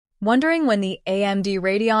Wondering when the AMD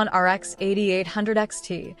Radeon RX 8800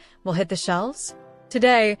 XT will hit the shelves?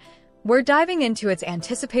 Today, we're diving into its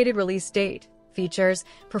anticipated release date, features,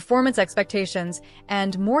 performance expectations,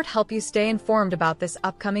 and more to help you stay informed about this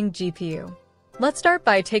upcoming GPU. Let's start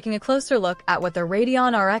by taking a closer look at what the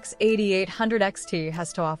Radeon RX 8800 XT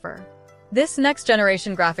has to offer. This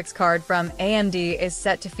next-generation graphics card from AMD is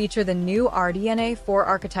set to feature the new RDNA 4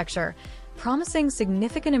 architecture, promising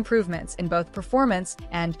significant improvements in both performance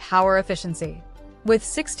and power efficiency. With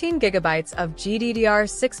 16 GB of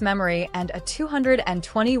GDDR6 memory and a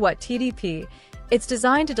 220-watt TDP, it's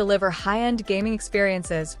designed to deliver high-end gaming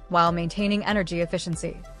experiences while maintaining energy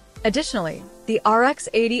efficiency. Additionally, the RX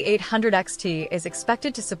 8800 XT is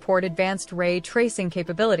expected to support advanced ray tracing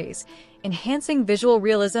capabilities, enhancing visual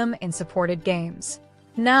realism in supported games.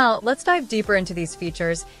 Now, let's dive deeper into these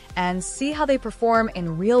features and see how they perform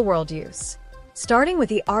in real-world use. Starting with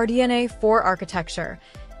the RDNA 4 architecture,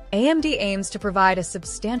 AMD aims to provide a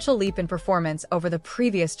substantial leap in performance over the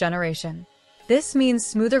previous generation. This means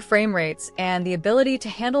smoother frame rates and the ability to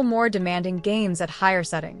handle more demanding games at higher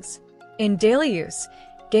settings. In daily use,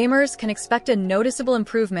 gamers can expect a noticeable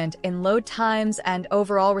improvement in load times and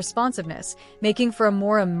overall responsiveness, making for a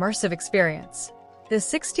more immersive experience. The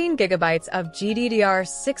 16 GB of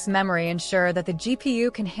GDDR6 memory ensure that the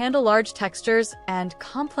GPU can handle large textures and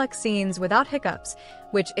complex scenes without hiccups,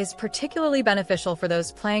 which is particularly beneficial for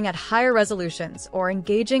those playing at higher resolutions or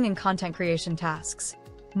engaging in content creation tasks.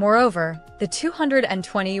 Moreover, the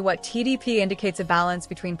 220-watt TDP indicates a balance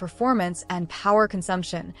between performance and power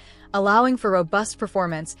consumption, allowing for robust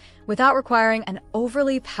performance without requiring an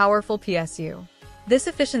overly powerful PSU. This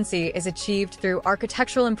efficiency is achieved through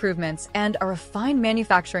architectural improvements and a refined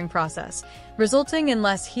manufacturing process, resulting in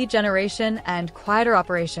less heat generation and quieter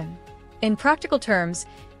operation. In practical terms,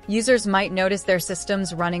 users might notice their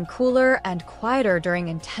systems running cooler and quieter during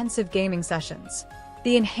intensive gaming sessions.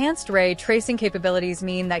 The enhanced ray tracing capabilities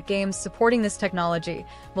mean that games supporting this technology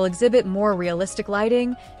will exhibit more realistic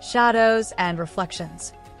lighting, shadows, and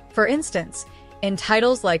reflections. For instance, in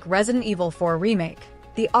titles like Resident Evil 4 Remake,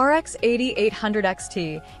 the RX 8800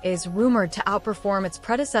 XT is rumored to outperform its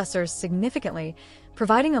predecessors significantly,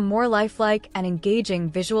 providing a more lifelike and engaging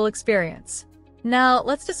visual experience. Now,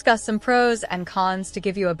 let's discuss some pros and cons to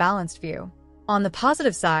give you a balanced view. On the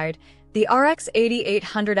positive side, the RX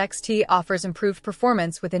 8800 XT offers improved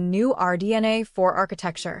performance with a new RDNA 4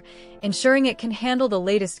 architecture, ensuring it can handle the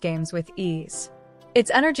latest games with ease.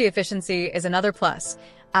 Its energy efficiency is another plus,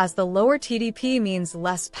 as the lower TDP means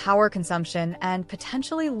less power consumption and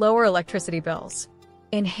potentially lower electricity bills.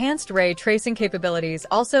 Enhanced ray tracing capabilities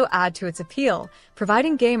also add to its appeal,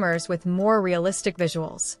 providing gamers with more realistic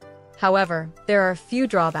visuals. However, there are a few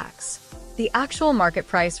drawbacks. The actual market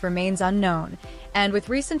price remains unknown, and with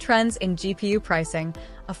recent trends in GPU pricing,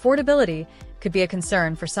 affordability could be a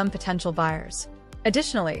concern for some potential buyers.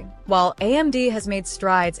 Additionally, while AMD has made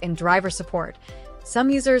strides in driver support,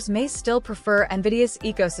 some users may still prefer Nvidia's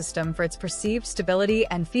ecosystem for its perceived stability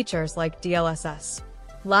and features like DLSS.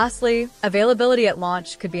 Lastly, availability at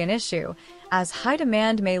launch could be an issue, as high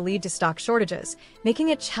demand may lead to stock shortages, making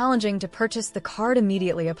it challenging to purchase the card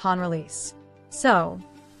immediately upon release. So,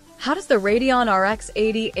 how does the Radeon RX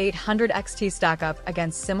 8800 XT stack up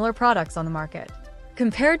against similar products on the market?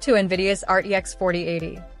 Compared to Nvidia's RTX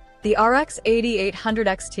 4080, the RX 8800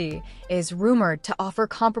 XT is rumored to offer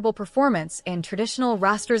comparable performance in traditional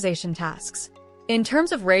rasterization tasks. In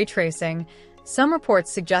terms of ray tracing, some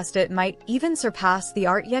reports suggest it might even surpass the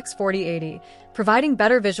RTX 4080, providing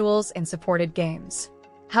better visuals in supported games.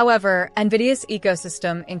 However, Nvidia's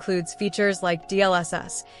ecosystem includes features like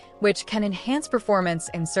DLSS, which can enhance performance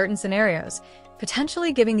in certain scenarios,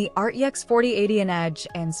 potentially giving the RTX 4080 an edge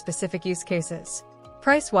in specific use cases.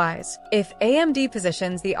 Price-wise, if AMD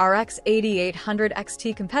positions the RX 8800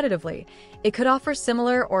 XT competitively, it could offer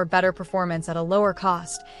similar or better performance at a lower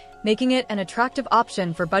cost, making it an attractive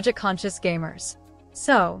option for budget-conscious gamers.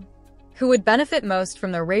 So, who would benefit most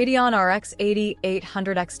from the Radeon RX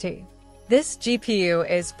 8800 XT? This GPU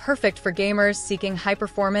is perfect for gamers seeking high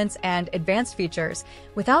performance and advanced features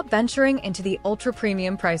without venturing into the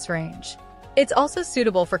ultra-premium price range. It's also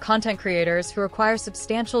suitable for content creators who require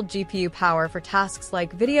substantial GPU power for tasks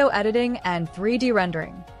like video editing and 3D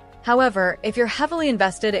rendering. However, if you're heavily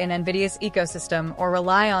invested in Nvidia's ecosystem or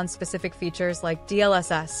rely on specific features like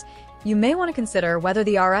DLSS, you may want to consider whether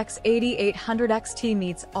the RX 8800 XT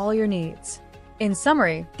meets all your needs. In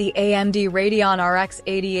summary, the AMD Radeon RX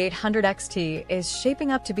 8800 XT is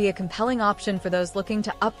shaping up to be a compelling option for those looking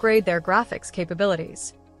to upgrade their graphics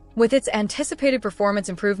capabilities. With its anticipated performance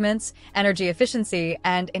improvements, energy efficiency,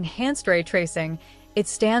 and enhanced ray tracing, it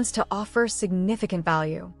stands to offer significant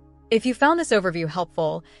value. If you found this overview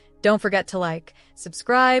helpful, don't forget to like,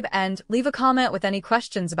 subscribe, and leave a comment with any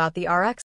questions about the RX